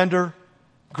 tender,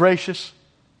 gracious,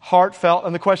 heartfelt.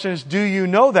 And the question is, do you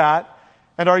know that?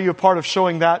 And are you a part of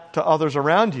showing that to others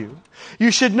around you?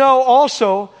 You should know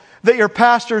also that your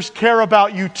pastors care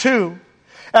about you too,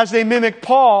 as they mimic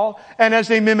Paul and as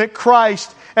they mimic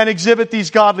Christ and exhibit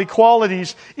these godly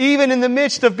qualities, even in the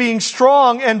midst of being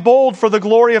strong and bold for the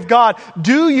glory of God.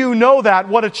 Do you know that?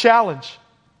 What a challenge.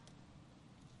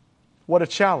 What a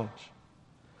challenge.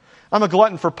 I'm a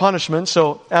glutton for punishment,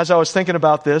 so as I was thinking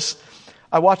about this,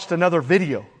 I watched another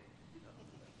video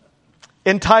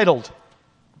entitled,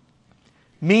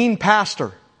 Mean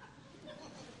Pastor.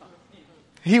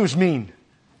 He was mean.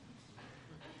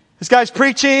 This guy's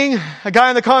preaching. A guy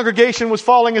in the congregation was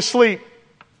falling asleep.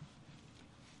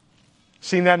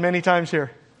 Seen that many times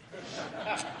here.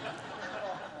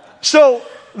 So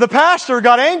the pastor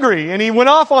got angry and he went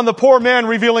off on the poor man,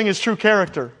 revealing his true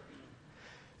character.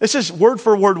 This is word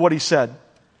for word what he said.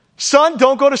 Son,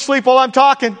 don't go to sleep while I'm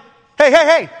talking.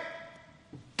 Hey.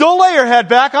 Don't lay your head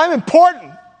back. I'm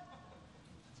important.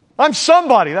 I'm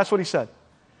somebody. That's what he said.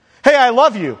 Hey, I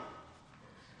love you.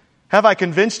 Have I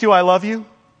convinced you I love you?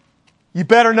 You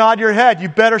better nod your head. You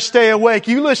better stay awake.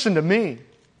 You listen to me.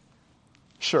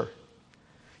 Sure.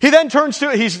 He then turns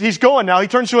to, he's going now. He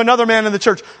turns to another man in the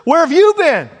church. Where have you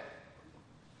been?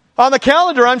 On the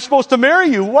calendar, I'm supposed to marry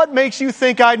you. What makes you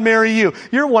think I'd marry you?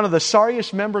 You're one of the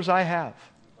sorriest members I have.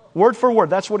 Word for word,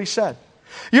 that's what he said.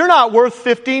 You're not worth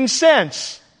 15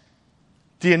 cents.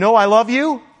 Do you know I love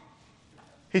you?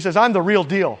 He says, I'm the real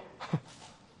deal.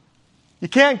 You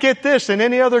can't get this in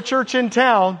any other church in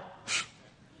town.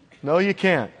 No, you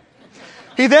can't.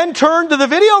 He then turned to the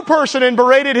video person and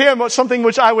berated him, something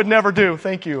which I would never do.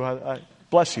 Thank you. I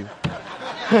bless you.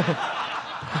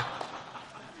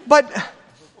 But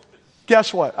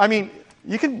guess what? I mean,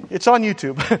 it's on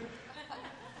YouTube.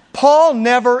 Paul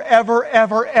never,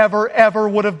 ever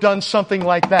would have done something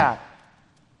like that.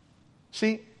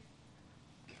 See?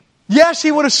 Yes,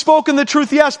 he would have spoken the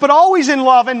truth, yes, but always in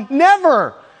love and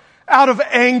never out of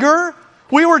anger.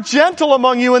 We were gentle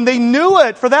among you, and they knew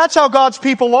it, for that's how God's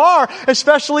people are,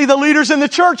 especially the leaders in the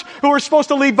church who are supposed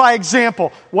to lead by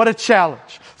example. What a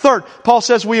challenge. Third, Paul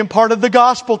says we imparted the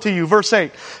gospel to you. Verse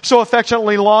 8, so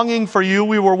affectionately longing for you,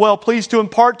 we were well pleased to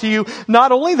impart to you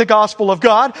not only the gospel of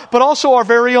God, but also our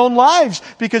very own lives,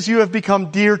 because you have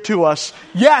become dear to us.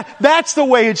 Yeah, that's the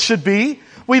way it should be.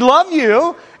 We love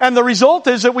you, and the result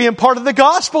is that we imparted the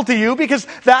gospel to you, because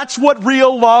that's what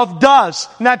real love does.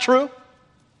 Isn't that true?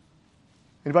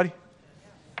 Anybody?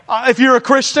 If you're a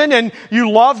Christian and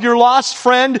you love your lost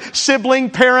friend, sibling,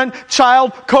 parent,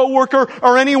 child, coworker,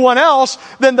 or anyone else,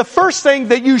 then the first thing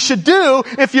that you should do,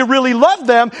 if you really love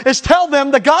them, is tell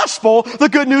them the gospel, the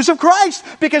good news of Christ.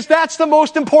 Because that's the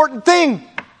most important thing.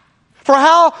 For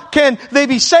how can they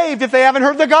be saved if they haven't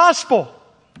heard the gospel?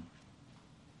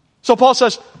 So Paul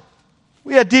says,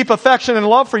 we had deep affection and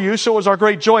love for you, so it was our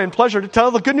great joy and pleasure to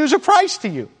tell the good news of Christ to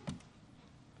you.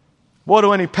 Woe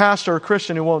to any pastor or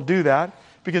Christian who won't do that,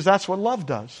 because that's what love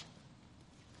does.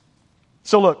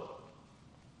 So look,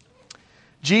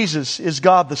 Jesus is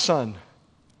God the Son,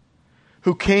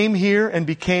 who came here and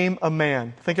became a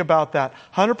man. Think about that.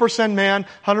 100% man,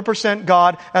 100%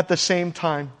 God at the same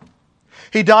time.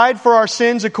 He died for our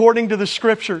sins according to the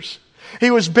Scriptures.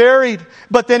 He was buried,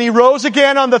 but then He rose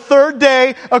again on the third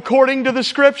day according to the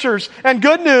Scriptures. And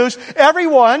good news,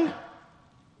 everyone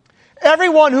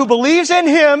who believes in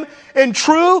Him in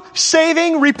true,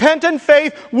 saving, repentant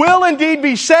faith will indeed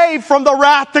be saved from the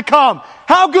wrath to come.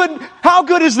 How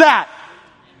good is that?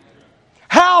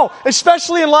 How?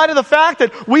 Especially in light of the fact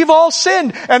that we've all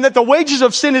sinned and that the wages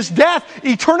of sin is death,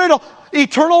 eternal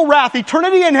wrath,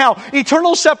 eternity in hell,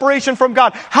 eternal separation from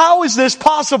God. How is this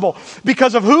possible?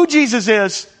 Because of who Jesus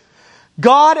is,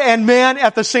 God and man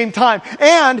at the same time,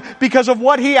 and because of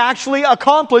what He actually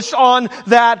accomplished on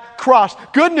that cross.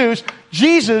 Good news,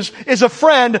 Jesus is a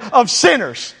friend of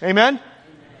sinners. Amen?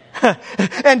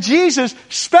 And Jesus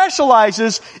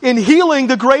specializes in healing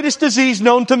the greatest disease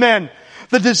known to men.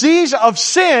 The disease of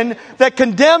sin that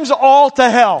condemns all to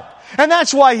hell. And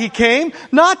that's why He came,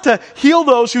 not to heal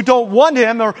those who don't want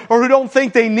Him or who don't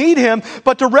think they need Him,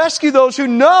 but to rescue those who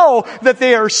know that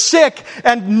they are sick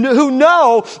and who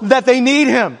know that they need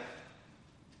Him.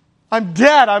 I'm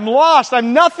dead, I'm lost,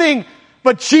 I'm nothing,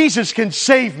 but Jesus can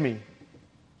save me.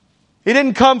 He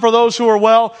didn't come for those who are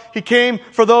well, He came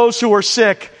for those who are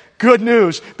sick. Good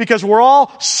news, because we're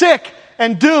all sick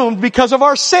and doomed because of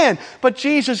our sin. But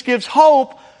Jesus gives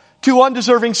hope to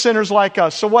undeserving sinners like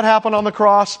us. So what happened on the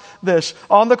cross? This.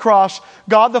 On the cross,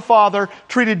 God the Father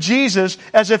treated Jesus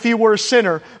as if He were a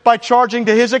sinner by charging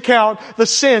to His account the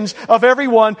sins of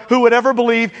everyone who would ever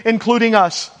believe, including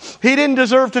us. He didn't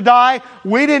deserve to die.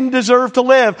 We didn't deserve to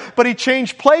live. But He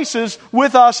changed places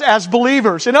with us as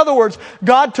believers. In other words,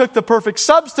 God took the perfect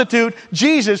substitute,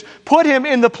 Jesus, put Him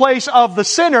in the place of the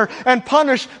sinner and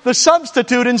punished the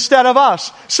substitute instead of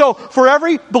us. So for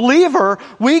every believer,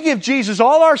 we give Jesus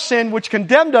all our sin, which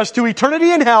condemned us to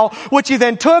eternity in hell, which He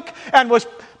then took and was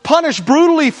punished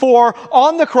brutally for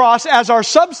on the cross as our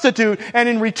substitute. And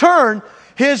in return,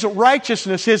 His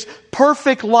righteousness, His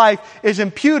perfect life is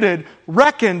imputed,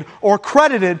 reckoned, or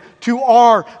credited to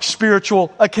our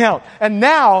spiritual account. And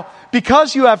now,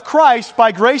 because you have Christ,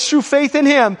 by grace through faith in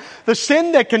Him, the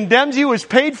sin that condemns you is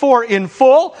paid for in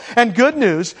full. And good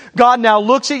news, God now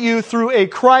looks at you through a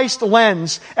Christ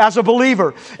lens as a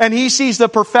believer. And He sees the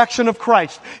perfection of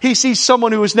Christ. He sees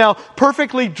someone who is now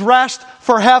perfectly dressed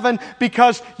for heaven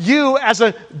because you, as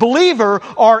a believer,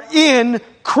 are in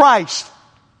Christ.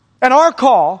 And our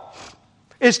call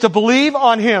is to believe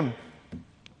on Him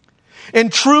in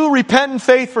true repentant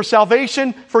faith for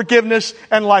salvation, forgiveness,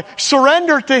 and life.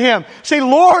 Surrender to Him. Say,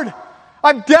 Lord,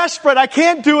 I'm desperate. I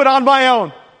can't do it on my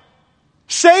own.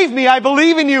 Save me. I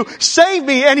believe in You. Save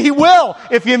me. And He will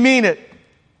if you mean it.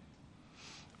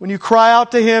 When you cry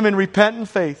out to Him in repentant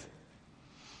faith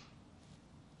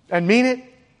and mean it,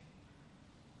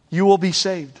 you will be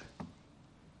saved.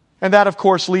 And that, of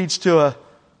course, leads to a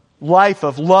life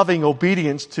of loving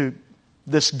obedience to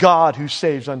this God who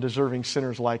saves undeserving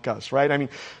sinners like us, right? I mean,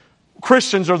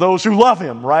 Christians are those who love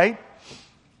Him, right?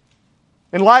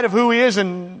 In light of who He is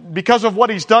and because of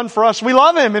what He's done for us, we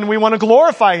love Him and we want to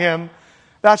glorify Him.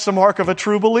 That's the mark of a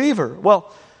true believer.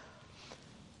 Well,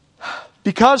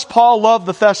 because Paul loved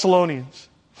the Thessalonians,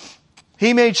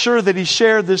 he made sure that he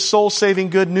shared this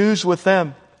soul-saving good news with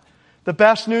them. The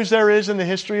best news there is in the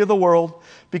history of the world,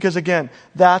 because again,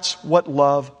 that's what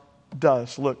love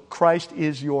does. Look, Christ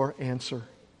is your answer.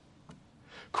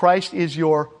 Christ is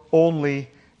your only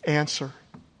answer.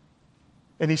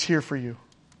 And He's here for you.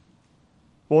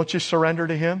 Won't you surrender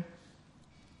to Him?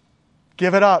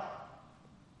 Give it up.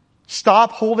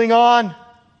 Stop holding on.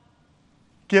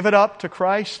 Give it up to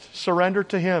Christ. Surrender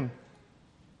to Him.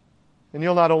 And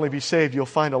you'll not only be saved, you'll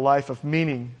find a life of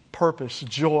meaning, purpose,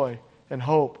 joy, and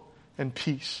hope, and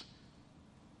peace,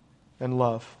 and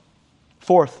love.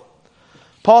 Fourth,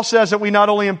 Paul says that we not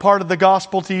only imparted the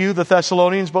gospel to you, the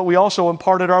Thessalonians, but we also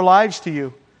imparted our lives to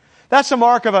you. That's a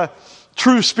mark of a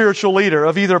true spiritual leader,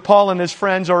 of either Paul and his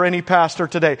friends or any pastor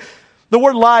today. The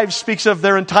word lives speaks of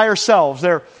their entire selves,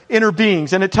 their inner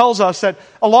beings, and it tells us that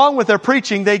along with their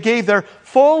preaching, they gave their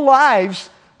full lives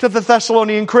to the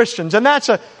Thessalonian Christians. And that's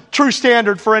a true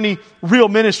standard for any real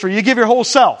ministry. You give your whole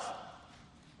self.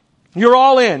 You're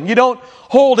all in. You don't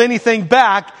hold anything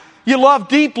back. You love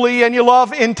deeply and you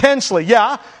love intensely.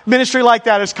 Yeah, ministry like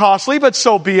that is costly, but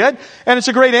so be it. And it's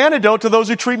a great antidote to those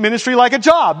who treat ministry like a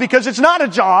job, because it's not a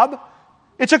job,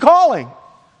 it's a calling.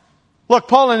 Look,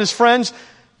 Paul and his friends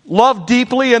loved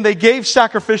deeply and they gave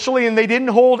sacrificially and they didn't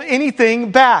hold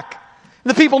anything back.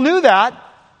 The people knew that.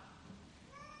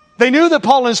 They knew that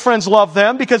Paul and his friends loved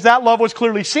them because that love was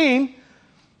clearly seen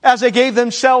as they gave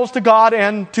themselves to God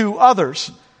and to others.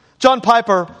 John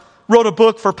Piper wrote a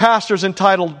book for pastors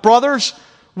entitled, Brothers,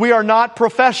 We Are Not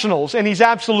Professionals. And he's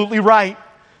absolutely right.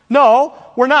 No,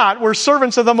 we're not. We're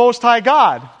servants of the Most High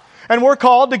God. And we're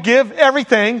called to give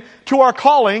everything to our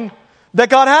calling that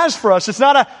God has for us. It's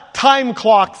not a time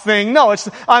clock thing. No, it's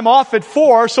I'm off at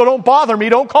 4, so don't bother me.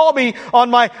 Don't call me on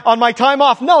my time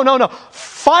off. No.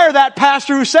 Fire that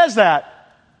pastor who says that.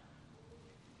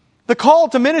 The call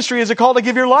to ministry is a call to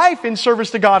give your life in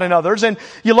service to God and others. And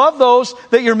you love those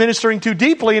that you're ministering to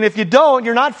deeply. And if you don't,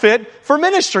 you're not fit for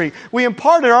ministry. We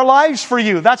imparted our lives for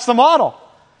you. That's the model.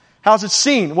 How's it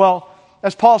seen? Well,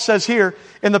 as Paul says here,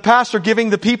 in the pastor giving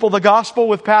the people the gospel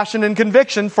with passion and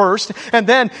conviction first, and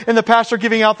then in the pastor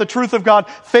giving out the truth of God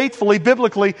faithfully,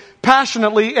 biblically,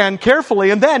 passionately, and carefully,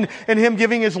 and then in him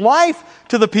giving his life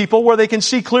to the people where they can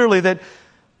see clearly that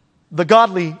the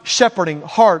godly shepherding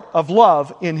heart of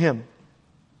love in him.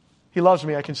 He loves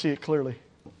me, I can see it clearly.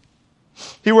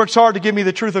 He works hard to give me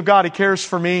the truth of God. He cares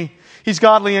for me. He's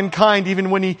godly and kind even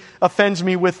when he offends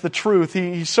me with the truth.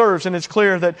 He serves, and it's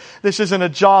clear that this isn't a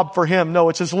job for him. No,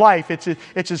 it's his life.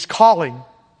 It's his calling.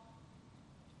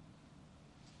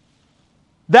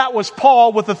 That was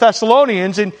Paul with the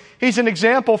Thessalonians, and he's an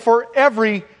example for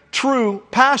every true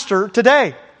pastor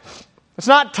today. It's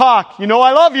not talk, I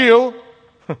love you,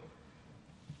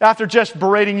 after just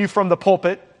berating you from the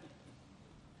pulpit.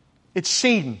 It's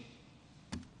seen.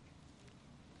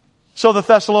 So the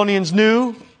Thessalonians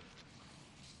knew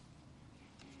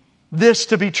this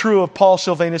to be true of Paul,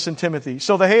 Silvanus, and Timothy.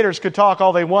 So the haters could talk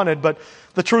all they wanted, but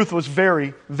the truth was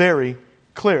very, very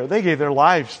clear. They gave their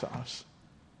lives to us.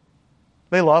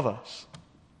 They love us.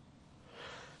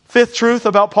 Fifth truth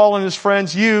about Paul and his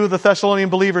friends, you, the Thessalonian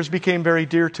believers, became very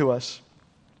dear to us.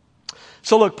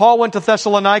 So look, Paul went to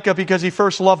Thessalonica because he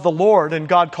first loved the Lord and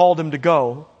God called him to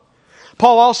go.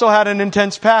 Paul also had an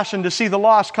intense passion to see the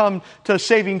lost come to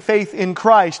saving faith in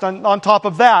Christ. On top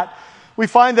of that, we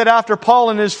find that after Paul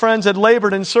and his friends had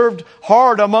labored and served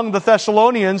hard among the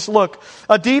Thessalonians, look,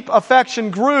 a deep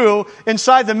affection grew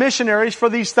inside the missionaries for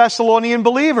these Thessalonian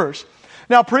believers.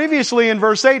 Now, previously in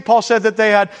verse 8, Paul said that they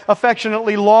had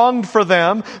affectionately longed for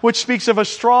them, which speaks of a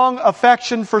strong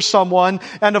affection for someone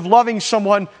and of loving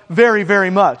someone very, very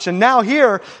much. And now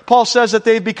here, Paul says that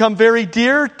they've become very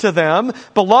dear to them,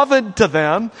 beloved to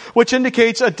them, which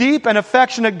indicates a deep and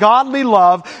affectionate godly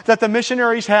love that the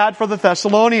missionaries had for the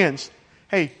Thessalonians.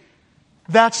 Hey,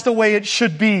 that's the way it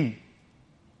should be.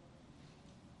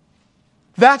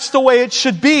 That's the way it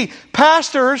should be.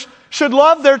 Pastors should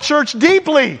love their church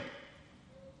deeply.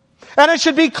 And it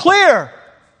should be clear.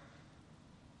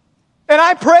 And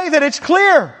I pray that it's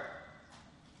clear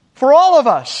for all of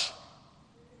us.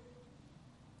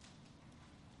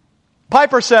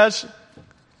 Piper says,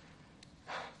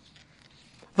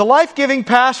 the life-giving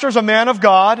pastor is a man of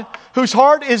God, whose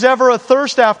heart is ever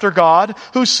athirst after God,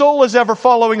 whose soul is ever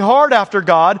following hard after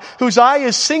God, whose eye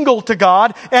is single to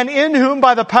God, and in whom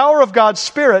by the power of God's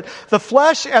Spirit, the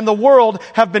flesh and the world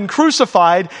have been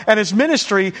crucified, and his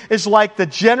ministry is like the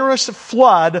generous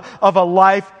flood of a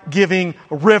life-giving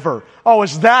river. Oh,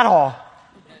 is that all?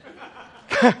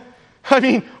 I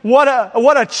mean, what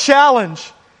a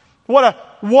challenge. What a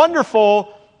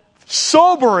wonderful,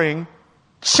 sobering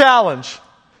challenge.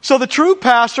 So the true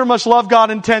pastor must love God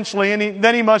intensely, and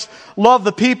then he must love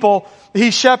the people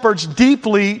he shepherds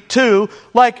deeply too,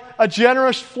 like a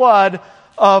generous flood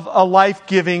of a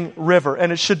life-giving river.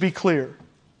 And it should be clear.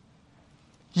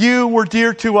 You were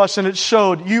dear to us, and it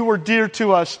showed. You were dear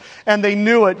to us, and they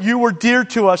knew it. You were dear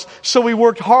to us, so we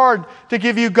worked hard to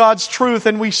give you God's truth,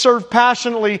 and we served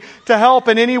passionately to help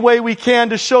in any way we can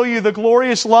to show you the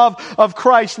glorious love of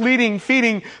Christ, leading,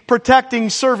 feeding, protecting,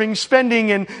 serving,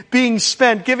 spending, and being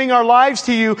spent, giving our lives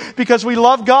to you because we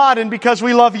love God and because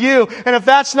we love you. And if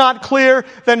that's not clear,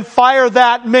 then fire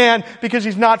that man because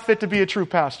he's not fit to be a true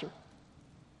pastor.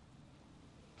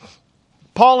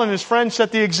 Paul and his friends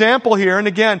set the example here. And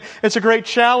again, it's a great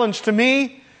challenge to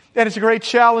me, and it's a great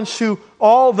challenge to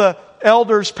all the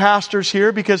elders, pastors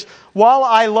here, because while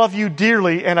I love you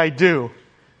dearly, and I do,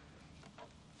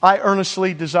 I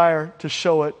earnestly desire to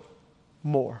show it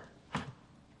more.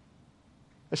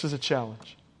 This is a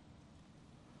challenge.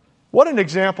 What an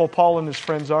example Paul and his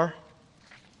friends are.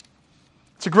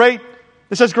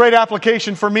 This has great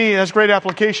application for me. It has great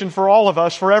application for all of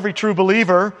us, for every true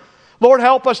believer. Lord,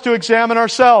 help us to examine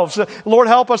ourselves. Lord,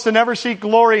 help us to never seek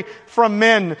glory from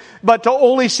men, but to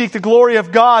only seek the glory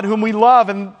of God whom we love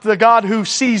and the God who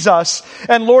sees us.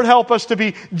 And Lord, help us to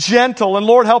be gentle. And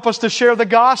Lord, help us to share the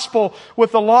gospel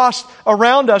with the lost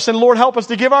around us. And Lord, help us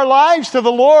to give our lives to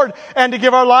the Lord and to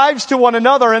give our lives to one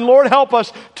another. And Lord, help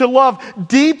us to love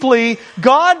deeply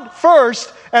God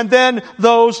first and then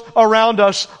those around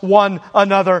us, one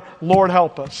another. Lord,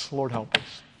 help us. Lord, help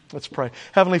us. Let's pray.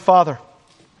 Heavenly Father,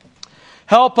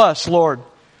 help us, Lord,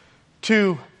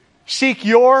 to seek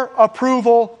your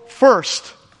approval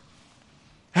first.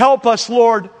 Help us,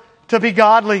 Lord, to be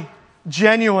godly,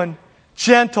 genuine,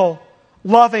 gentle,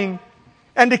 loving,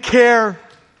 and to care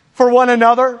for one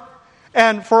another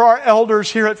and for our elders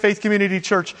here at Faith Community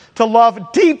Church, to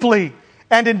love deeply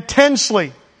and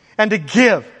intensely and to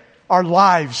give our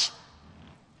lives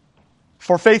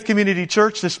for Faith Community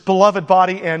Church, this beloved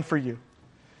body, and for you.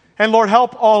 And Lord,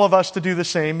 help all of us to do the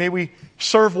same. May we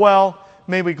serve well.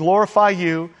 May we glorify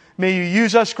you. May you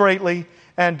use us greatly.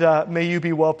 And may you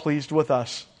be well pleased with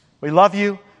us. We love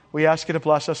you. We ask you to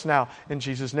bless us now. In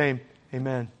Jesus' name,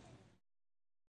 amen.